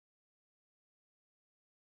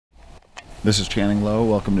This is Channing Low.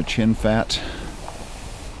 Welcome to Chin Fat.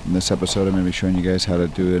 In this episode I'm going to be showing you guys how to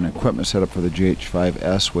do an equipment setup for the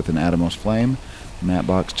GH5s with an Atomos Flame,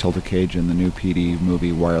 MatteBox, Tilta Cage, and the new PD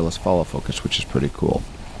movie wireless follow focus, which is pretty cool.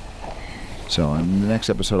 So in the next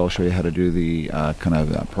episode I'll show you how to do the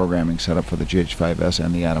programming setup for the GH5s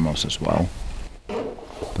and the Atomos as well.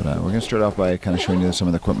 But we're going to start off by kind of showing you some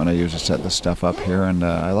of the equipment I use to set this stuff up here, and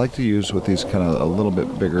I like to use with these kind of a little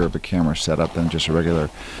bit bigger of a camera setup than just a regular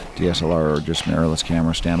DSLR or just mirrorless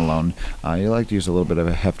camera standalone. You like to use a little bit of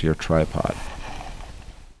a heftier tripod.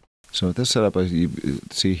 So with this setup, you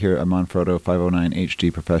see here a Manfrotto 509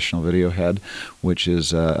 HD professional video head, which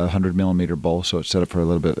is a 100mm bowl, so it's set up for a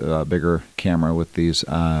little bit bigger camera with these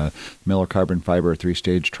Miller carbon fiber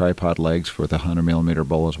 3-stage tripod legs with a 100mm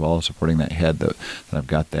bowl as well, supporting that head that I've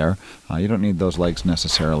got there. You don't need those legs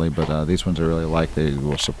necessarily, but these ones I really like. They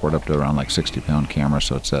will support up to around like 60-pound camera,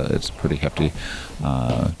 so it's a pretty hefty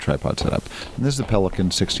tripod setup. And this is the Pelican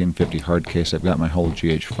 1650 hard case. I've got my whole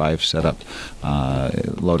GH5 setup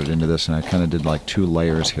loaded into this, and I kind of did like 2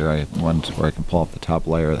 layers here. One where I can pull off the top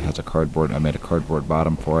layer that has a cardboard. I made a cardboard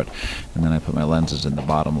bottom for it, and then I put my lenses in the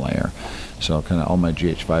bottom layer. So kind of all my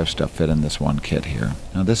GH5 stuff fit in this one kit here.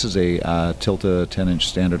 Now this is a Tilta 10-inch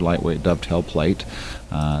standard lightweight dovetail plate.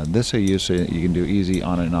 This I use so you can do easy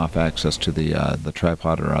on and off access to the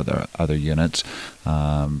tripod or other units.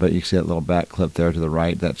 But you can see that little back clip there to the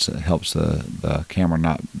right. That helps the camera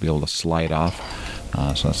not be able to slide off.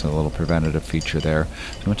 So that's a little preventative feature there.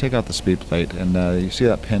 So I'm going to take out the speed plate, and you see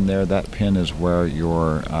that pin there? That pin is where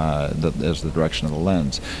your is the direction of the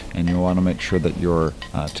lens, and you want to make sure that your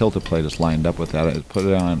Tilta plate is lined up with that. Put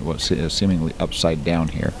it on what is seemingly upside down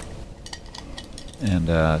here. And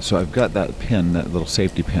so I've got that pin, that little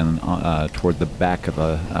safety pin, toward the back of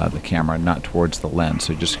the camera, not towards the lens.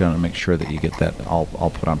 So you're just going to make sure that you get that all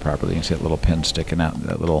put on properly. You can see that little pin sticking out,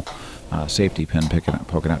 that little safety pin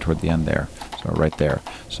poking out toward the end there. So right there.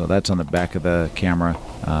 So that's on the back of the camera,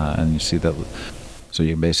 and you see that. So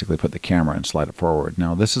you can basically put the camera and slide it forward.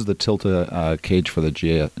 Now this is the Tilta Cage for the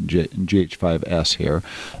GH5s here.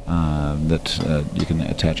 That you can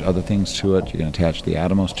attach other things to it. You can attach the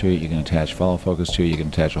Atomos to it. You can attach follow focus to it. You can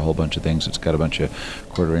attach a whole bunch of things. It's got a bunch of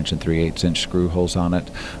 1/4 inch and 3/8 inch screw holes on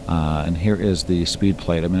it. And here is the speed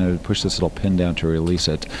plate. I'm going to push this little pin down to release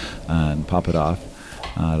it and pop it off.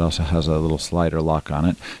 It also has a little slider lock on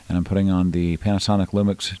it, and I'm putting on the Panasonic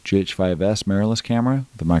Lumix GH5s mirrorless camera.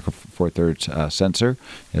 The micro four thirds sensor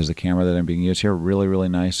is the camera that I'm being used here. Really, really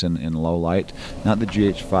nice in low light. Not the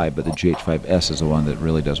GH5, but the GH5s is the one that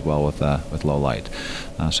really does well with low light.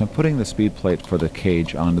 So I'm putting the speed plate for the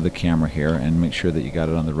cage onto the camera here, and make sure that you got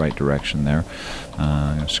it on the right direction there.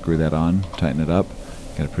 I'm going to screw that on, tighten it up,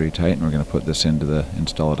 get it pretty tight, and we're going to put this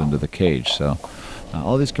install it into the cage. So.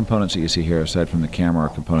 All these components that you see here, aside from the camera, are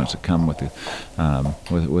components that come with the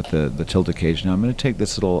Tilta Cage. Now I'm going to take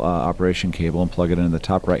this little operation cable and plug it into the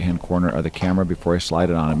top right-hand corner of the camera before I slide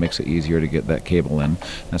it on. It makes it easier to get that cable in.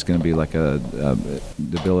 That's going to be like the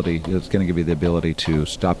ability. It's going to give you the ability to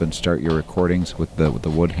stop and start your recordings with the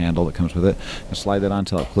wood handle that comes with it. And slide that on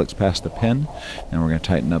until it clicks past the pin, and we're going to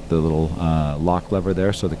tighten up the little lock lever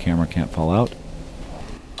there so the camera can't fall out.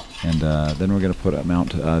 And then we're going to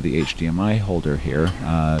mount the HDMI holder here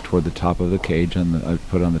toward the top of the cage, and I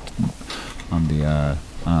put it on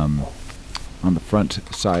the front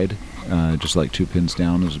side, just like 2 pins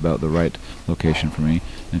down is about the right location for me.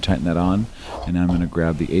 And tighten that on, and now I'm going to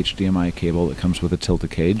grab the HDMI cable that comes with the Tilta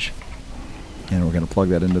Cage, and we're going to plug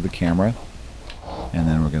that into the camera. And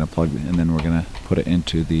then we're going to put it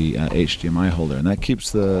into the HDMI holder, and that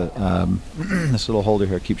keeps this little holder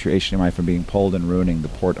here keeps your HDMI from being pulled and ruining the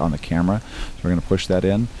port on the camera. So we're going to push that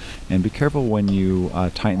in, and be careful when you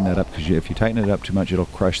tighten that up, because if you tighten it up too much, it'll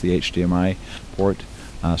crush the HDMI port.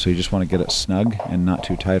 So you just want to get it snug and not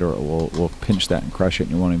too tight, or it will pinch that and crush it,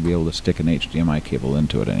 and you won't even be able to stick an HDMI cable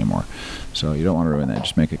into it anymore. So you don't want to ruin that.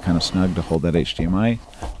 Just make it kind of snug to hold that HDMI,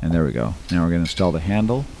 and there we go. Now we're going to install the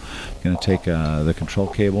handle. Going to take the control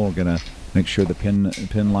cable. We're going to make sure the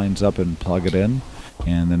pin lines up and plug it in,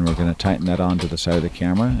 and then we're going to tighten that onto the side of the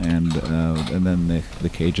camera, and then the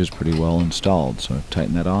cage is pretty well installed. So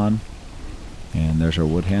tighten that on, and there's our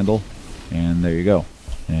wood handle, and there you go.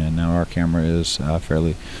 And now our camera is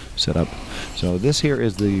fairly set up. So this here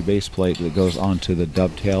is the base plate that goes onto the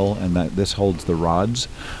dovetail, and this holds the rods,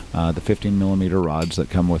 the 15mm rods that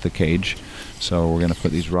come with the cage. So we're going to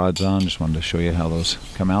put these rods on. Just wanted to show you how those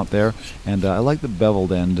come out there. And I like the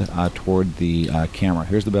beveled end toward the camera.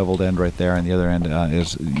 Here's the beveled end right there, and the other end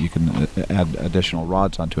is you can add additional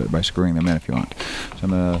rods onto it by screwing them in if you want. So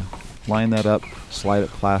I'm going to line that up, slide it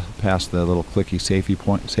past the little clicky safety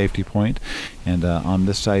point, and on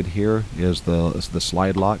this side here is the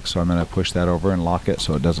slide lock, so I'm going to push that over and lock it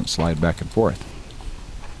so it doesn't slide back and forth.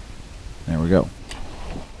 There we go.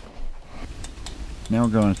 Now we're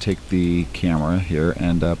going to take the camera here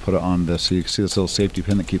and put it on this. So you can see this little safety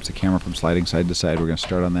pin that keeps the camera from sliding side to side. We're going to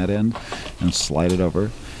start on that end and slide it over.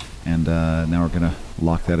 And now we're going to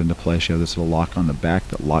lock that into place. You have this little lock on the back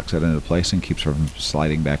that locks that into place and keeps it from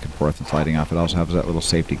sliding back and forth and sliding off. It also has that little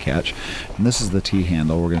safety catch. And this is the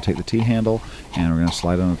T-handle. We're going to take the T-handle and we're going to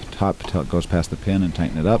slide it on the top until it goes past the pin and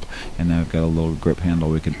tighten it up. And now we've got a little grip handle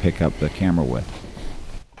we can pick up the camera with.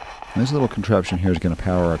 And this little contraption here is going to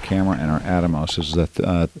power our camera and our Atomos. This is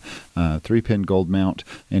a 3-pin gold mount,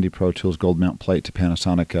 IndiPRO Tools gold mount plate to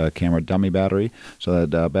Panasonic camera dummy battery. So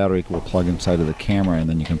that battery will plug inside of the camera, and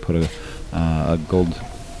then you can put a gold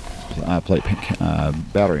plate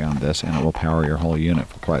battery on this, and it will power your whole unit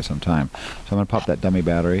for quite some time. So I'm going to pop that dummy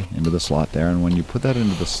battery into the slot there, and when you put that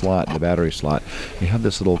into the slot, the battery slot, you have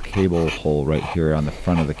this little cable hole right here on the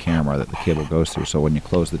front of the camera that the cable goes through, so when you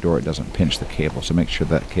close the door it doesn't pinch the cable. So make sure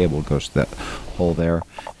that cable goes to that hole there,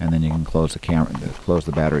 and then you can close the camera, close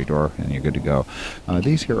the battery door, and you're good to go.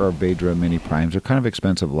 These here are Vedra Mini Primes. They're kind of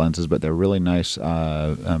expensive lenses, but they're really nice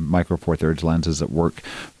micro four thirds lenses that work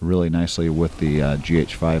really nicely with the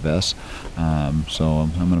GH5s. So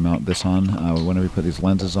I'm going to mount this on. Whenever you put these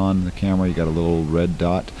lenses on the camera, you got a little red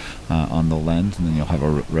dot on the lens, and then you'll have a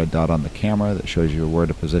red dot on the camera that shows you where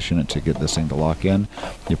to position it to get this thing to lock in.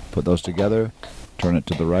 You put those together, turn it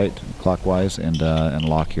to the right clockwise, and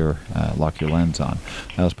lock your lens on.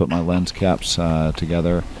 I just put my lens caps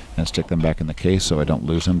together and stick them back in the case so I don't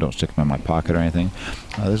lose them. Don't stick them in my pocket or anything.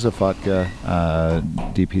 This is a Fotga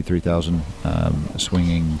DP3000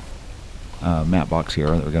 swinging MatteBox here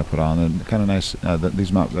that we're going to put on. And kind of nice.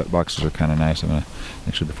 These MatteBoxes are kind of nice. I'm going to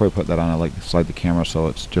actually, before we put that on, I like to slide the camera so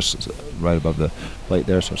it's just right above the plate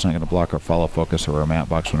there, so it's not going to block our follow focus or our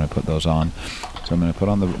MatteBox when I put those on. So I'm going to put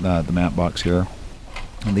on the MatteBox here.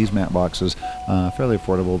 And these MatteBoxes, fairly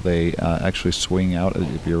affordable. They actually swing out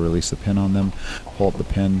if you release the pin on them. Pull up the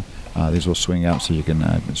pin. These will swing out so you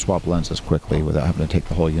can swap lenses quickly without having to take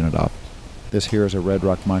the whole unit off. This here is a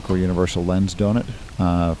Redrock Micro Universal Lens Donut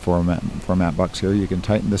for a MatteBox here. You can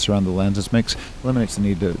tighten this around the lens. This eliminates the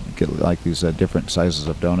need to get like these different sizes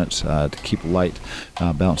of donuts to keep light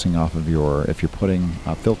bouncing off of if you're putting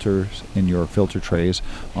filters in your filter trays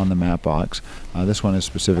on the MatteBox. This one is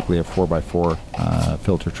specifically a 4x4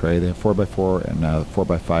 filter tray. They have 4x4 and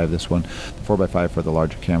 4x5. This one, the 4x5 for the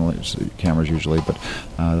larger cameras usually, but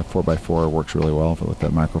the 4x4 works really well with the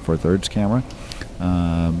Micro Four Thirds camera.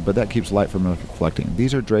 But that keeps light from reflecting.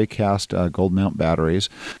 These are Dracast gold mount batteries,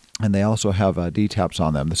 and they also have D-taps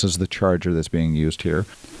on them. This is the charger that's being used here.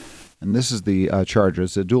 And this is the charger.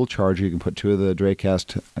 It's a dual charger. You can put two of the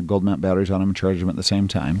Dracast gold mount batteries on them and charge them at the same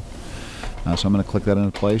time. So I'm going to click that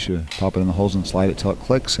into place. You pop it in the holes and slide it till it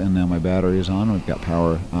clicks, and now my battery is on. We've got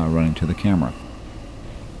power running to the camera.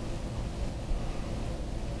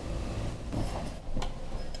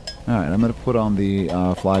 Alright, I'm going to put on the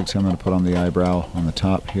flags. I'm going to put on the eyebrow on the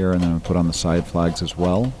top here, and then I'm going to put on the side flags as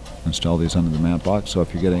well. Install these under the MatteBox. So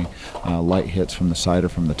if you're getting light hits from the side or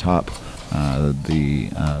from the top,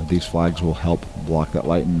 these flags will help block that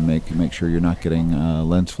light and make sure you're not getting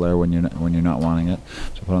lens flare when you're not wanting it.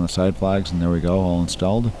 So put on the side flags, and there we go, all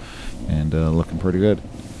installed, and looking pretty good.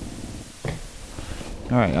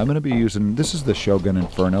 Alright, I'm going to be using, this is the Shogun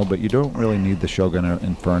Inferno, but you don't really need the Shogun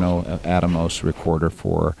Inferno Atomos recorder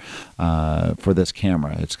for this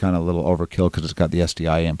camera. It's kind of a little overkill because it's got the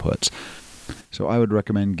SDI inputs. So I would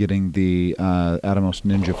recommend getting the Atomos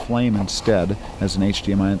Ninja Flame instead as an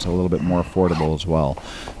HDMI. It's a little bit more affordable as well,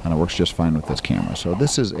 and it works just fine with this camera. So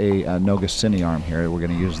this is a Noga Cine arm here. We're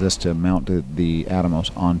going to use this to mount the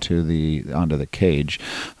Atomos onto the cage.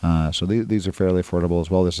 So these are fairly affordable as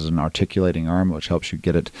well. This is an articulating arm, which helps you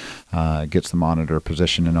get it, gets the monitor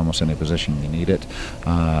positioned in almost any position you need it.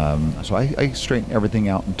 So I straighten everything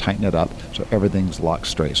out and tighten it up so everything's locked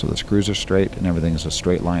straight. So the screws are straight and everything is a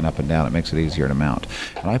straight line up and down. It makes it easier to mount.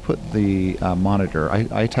 And I put the monitor,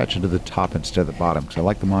 I attach it to the top instead of the bottom because I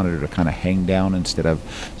like the monitor to kind of hang down instead of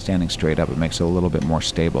standing straight up. It makes it a little bit more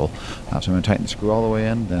stable. So I'm going to tighten the screw all the way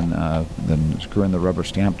in, then screw in the rubber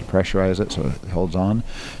stamp to pressurize it so it holds on,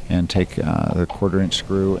 and take the 1/4-inch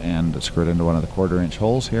screw and screw it into one of the 1/4-inch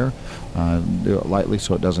holes here. Do it lightly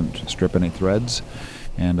so it doesn't strip any threads.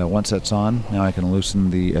 And once that's on, now I can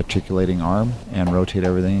loosen the articulating arm and rotate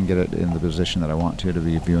everything and get it in the position that I want to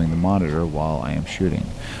be viewing the monitor while I am shooting.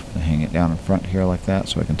 I'm going to hang it down in front here like that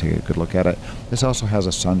so I can take a good look at it. This also has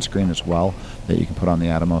a sunscreen as well that you can put on the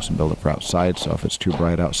Atomos and build it for outside, so if it's too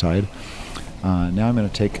bright outside. Now I'm going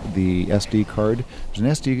to take the SD card.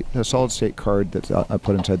 There's a solid state card that I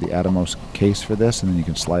put inside the Atomos case for this, and then you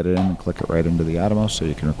can slide it in and click it right into the Atomos so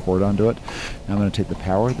you can record onto it. Now I'm going to take the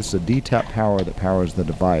power. This is a D-tap power that powers the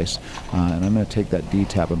device, and I'm going to take that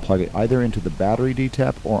D-tap and plug it either into the battery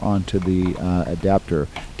D-tap or onto the adapter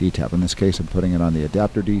D-tap. In this case, I'm putting it on the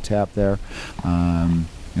adapter D-tap there.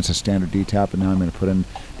 It's a standard D-tap, and now I'm going to put in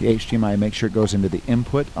the HDMI. Make sure it goes into the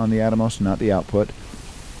input on the Atomos, not the output.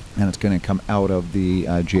 And it's going to come out of the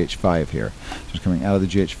GH5 here. So it's coming out of the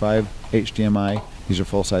GH5 HDMI. These are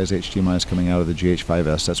full-size HDMIs coming out of the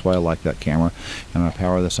GH5s. That's why I like that camera. I'm going to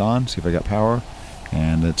power this on, see if I got power.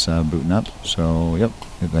 And it's booting up. So, yep,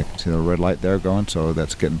 I can see the red light there going. So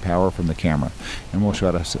that's getting power from the camera. And we'll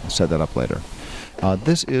show how to set that up later.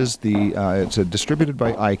 This is it's distributed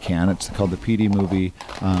by Ikan. It's called the PD Movie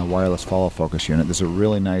Wireless Follow Focus Unit. This is a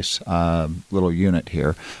really nice little unit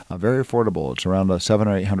here. Very affordable. It's around $700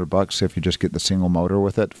 or $800 if you just get the single motor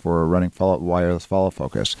with it for running wireless follow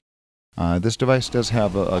focus. This device does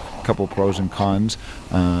have a couple pros and cons.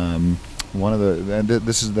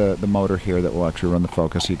 This is the motor here that will actually run the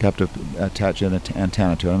focus. You have to attach an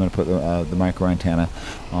antenna to it. I'm going to put the micro antenna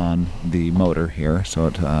on the motor here so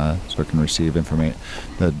it can receive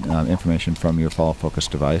information from your follow focus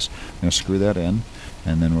device. I'm going to screw that in,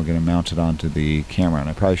 and then we're going to mount it onto the camera. And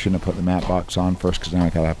I probably shouldn't have put the MatteBox on first because now I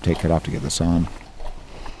have to take it off to get this on.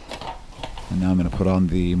 And now I'm going to put on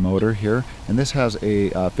the motor here, and this has a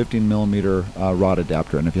 15mm rod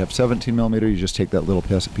adapter, and if you have 17mm you just take that little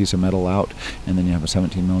piece of metal out and then you have a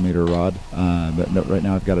 17mm rod, but right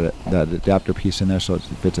now I've got that adapter piece in there so it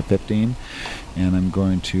fits a 15, and I'm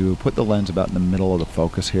going to put the lens about in the middle of the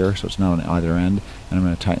focus here so it's not on either end, and I'm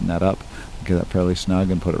going to tighten that up, get that fairly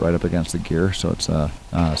snug, and put it right up against the gear so it's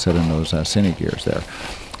set in those Cine gears there.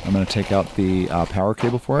 I'm going to take out the power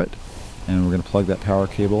cable for it, and we're going to plug that power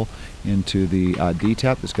cable into the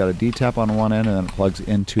D-tap. It's got a D-tap on one end and then it plugs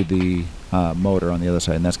into the motor on the other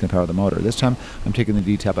side, and that's going to power the motor. This time I'm taking the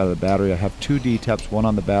D-tap out of the battery. I have two D-taps, one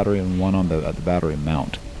on the battery and one on the battery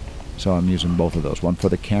mount. So I'm using both of those, one for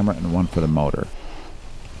the camera and one for the motor.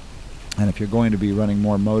 And if you're going to be running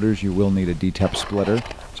more motors, you will need a D-tap splitter,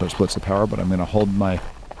 so it splits the power, but I'm going to hold my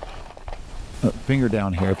finger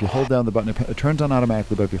down here. If you hold down the button, it turns on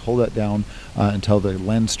automatically, but if you hold that down until the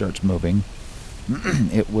lens starts moving,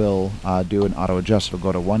 it will do an auto adjust. It'll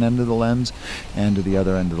go to one end of the lens and to the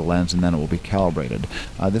other end of the lens, and then it will be calibrated.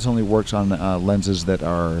 This only works on lenses that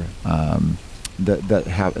are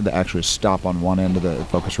that actually stop on one end of the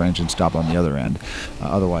focus range and stop on the other end.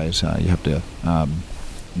 Otherwise, you have to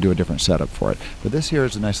do a different setup for it. But this here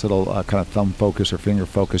is a nice little kind of thumb focus or finger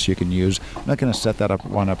focus you can use. I'm not going to set that up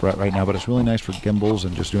right now, but it's really nice for gimbals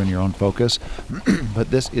and just doing your own focus. But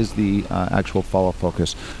this is the actual follow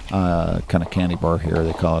focus kind of candy bar here,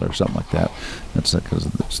 they call it, or something like that. That's because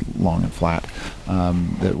it's long and flat.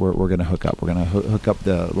 That we're going to hook up. We're going to hook up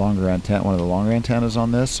the longer antenna, one of the longer antennas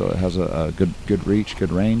on this, so it has a good reach,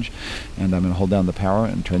 good range. And I'm going to hold down the power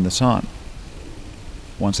and turn this on.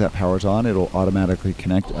 Once that power's on, it'll automatically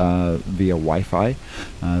connect via Wi-Fi.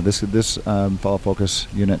 This follow focus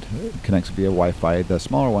unit connects via Wi-Fi. The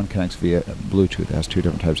smaller one connects via Bluetooth. It has two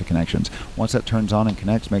different types of connections. Once that turns on and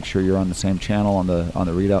connects, make sure you're on the same channel on the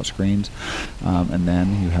readout screens, and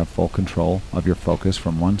then you have full control of your focus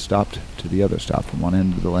from one stop to the other stop, from one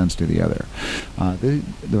end of the lens to the other.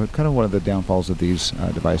 They're kind of one of the downfalls of these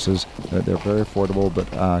devices. They're very affordable, but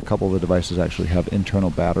a couple of the devices actually have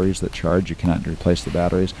internal batteries that charge. You cannot replace the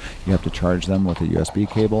batteries. You have to charge them with a USB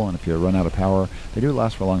cable, and if you run out of power, they do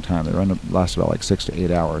last for a long time. They last about like 6 to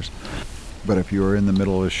 8 hours. But if you are in the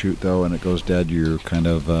middle of a shoot, though, and it goes dead, you're kind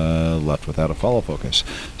of left without a follow focus.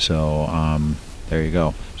 So there you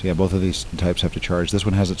go. So yeah, both of these types have to charge. This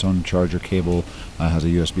one has its own charger cable, has a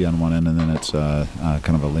USB on one end, and then it's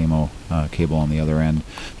kind of a LEMO cable on the other end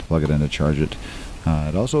to plug it in to charge it.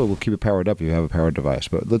 It also will keep it powered up if you have a powered device.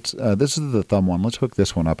 But let's. This is the thumb one. Let's hook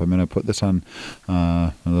this one up. I'm going to put this on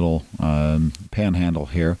a little pan handle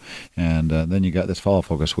here, and then you got this follow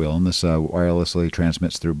focus wheel, and this wirelessly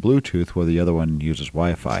transmits through Bluetooth, where the other one uses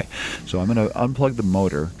Wi-Fi. So I'm going to unplug the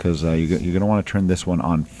motor because you're going to want to turn this one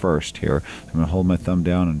on first here. I'm going to hold my thumb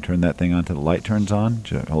down and turn that thing on until the light turns on.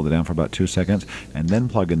 Just hold it down for about 2 seconds, and then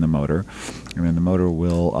plug in the motor. And then the motor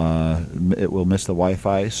will miss the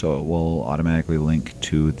Wi-Fi, so it will automatically link link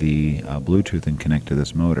to the Bluetooth and connect to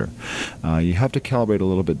this motor. You have to calibrate a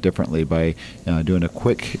little bit differently by doing a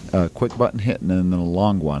quick button hit and then a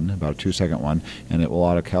long one, about a 2-second one, and it will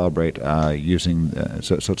auto-calibrate using,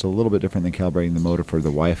 so it's a little bit different than calibrating the motor for the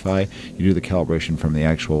Wi-Fi. You do the calibration from the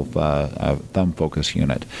actual thumb focus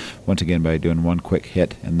unit. Once again, by doing one quick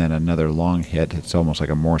hit and then another long hit, it's almost like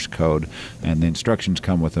a Morse code, and the instructions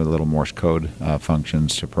come with a little Morse code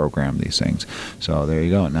functions to program these things. So there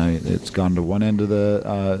you go. Now it's gone to one end of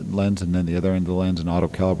the lens and then the other end of the lens and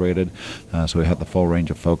auto-calibrated, so we have the full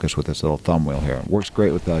range of focus with this little thumb wheel here. It works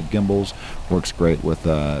great with gimbals, works great with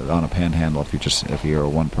on a panhandle if you're a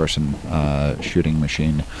one-person shooting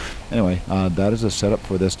machine. Anyway, that is a setup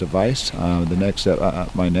for this device.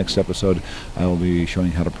 My next episode, I will be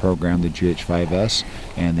showing how to program the GH5s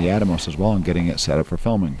and the Atomos as well, and getting it set up for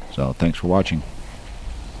filming. So thanks for watching.